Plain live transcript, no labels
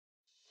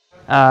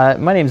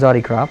My name's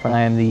Audie Krop, and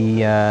I am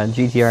the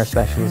GTR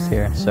specialist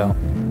here. So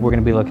we're going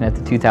to be looking at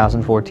the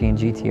 2014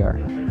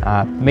 GTR.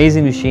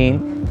 Amazing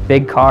machine,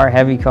 big car,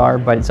 heavy car,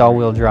 but it's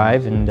all-wheel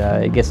drive, and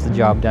it gets the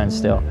job done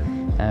still.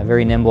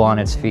 Very nimble on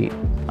its feet.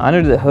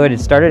 Under the hood, it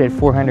started at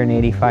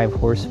 485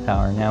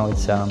 horsepower. Now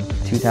it's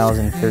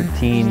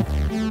 2013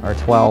 or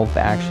 12.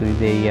 Actually,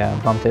 they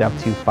bumped it up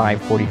to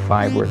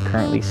 545 where it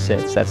currently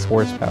sits. That's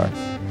horsepower.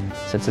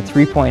 So it's a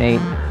 3.8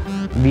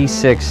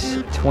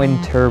 V6 twin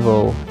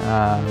turbo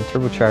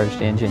turbocharged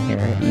engine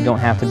here. You don't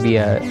have to be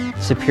a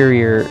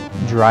superior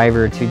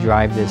driver to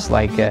drive this,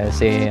 like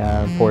say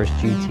a Porsche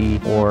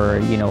GT or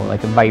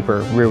like a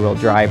Viper rear-wheel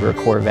drive or a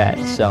Corvette.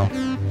 So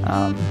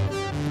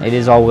it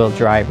is all-wheel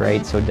drive,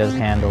 right? So it does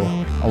handle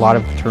a lot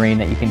of terrain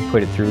that you can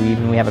put it through.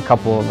 Even we have a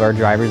couple of our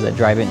drivers that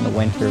drive it in the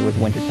winter with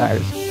winter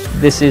tires.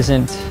 This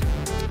isn't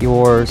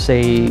your,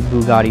 say,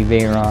 Bugatti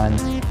Veyron,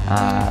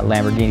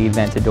 Lamborghini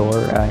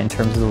Aventador in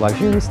terms of the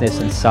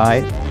luxuriousness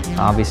inside.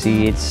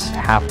 Obviously, it's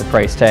half the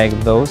price tag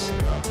of those,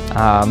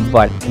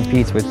 but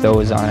competes with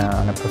those on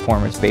a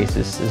performance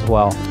basis as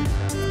well.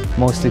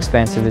 Most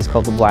expensive is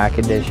called the Black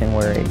Edition,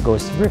 where it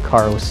goes to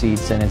Recaro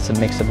seats, and it's a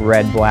mix of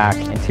red-black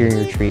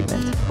interior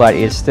treatment, but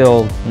it's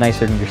still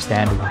nicer than your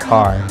standard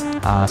car.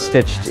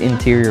 Stitched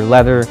interior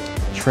leather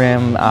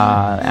trim,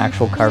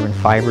 actual carbon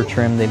fiber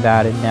trim they've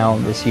added now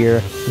this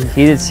year.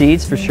 Heated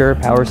seats for sure,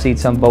 power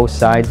seats on both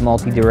sides,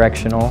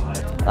 multi-directional.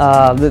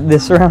 The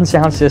surround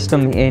sound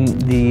system in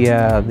the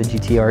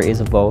GTR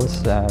is a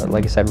Bose,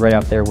 like I said, right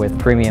up there with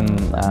premium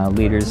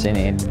leaders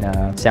in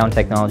sound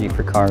technology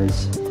for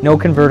cars. No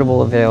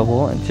convertible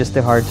available, just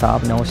the hard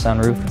top, no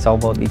sunroof. It's all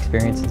about the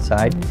experience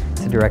inside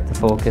to direct the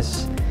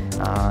focus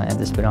and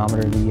the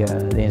speedometer,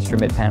 the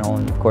instrument panel,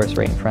 and of course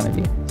right in front of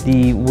you.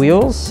 The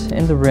wheels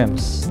and the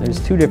rims, there's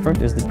two different.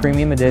 There's the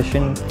premium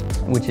edition,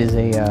 which is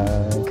a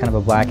kind of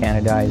a black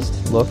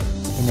anodized look,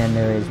 and then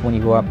there is, when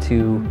you go up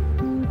to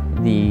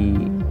the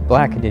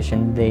Black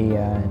Edition,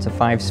 it's a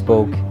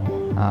 5-spoke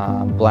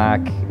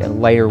black,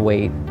 lighter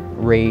weight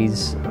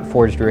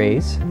forged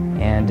rays,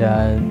 and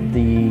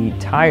the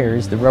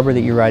tires, the rubber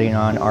that you're riding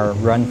on, are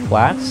run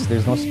flats.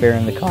 There's no spare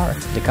in the car.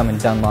 They come in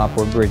Dunlop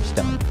or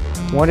Bridgestone.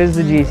 What is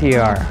the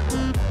GTR?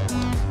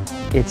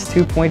 It's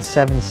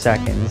 2.7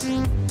 seconds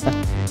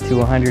to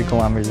 100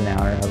 kilometers an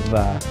hour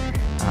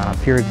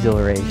of pure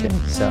exhilaration.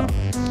 So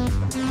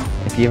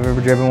if you've ever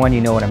driven one, you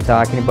know what I'm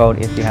talking about.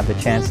 If you have the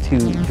chance to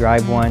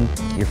drive one,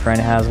 your friend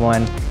has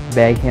one,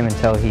 beg him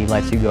until he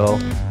lets you go,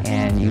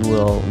 and you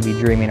will be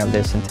dreaming of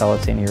this until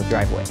it's in your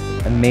driveway.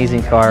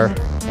 Amazing car.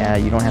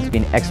 You don't have to be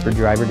an expert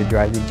driver to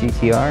drive the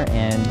GTR,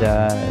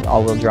 and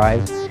all-wheel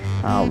drive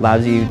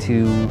allows you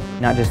to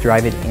not just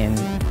drive it in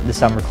the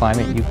summer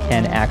climate, you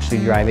can actually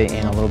drive it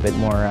in a little bit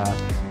more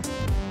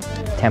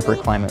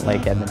temperate climate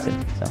like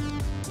Edmonton. So.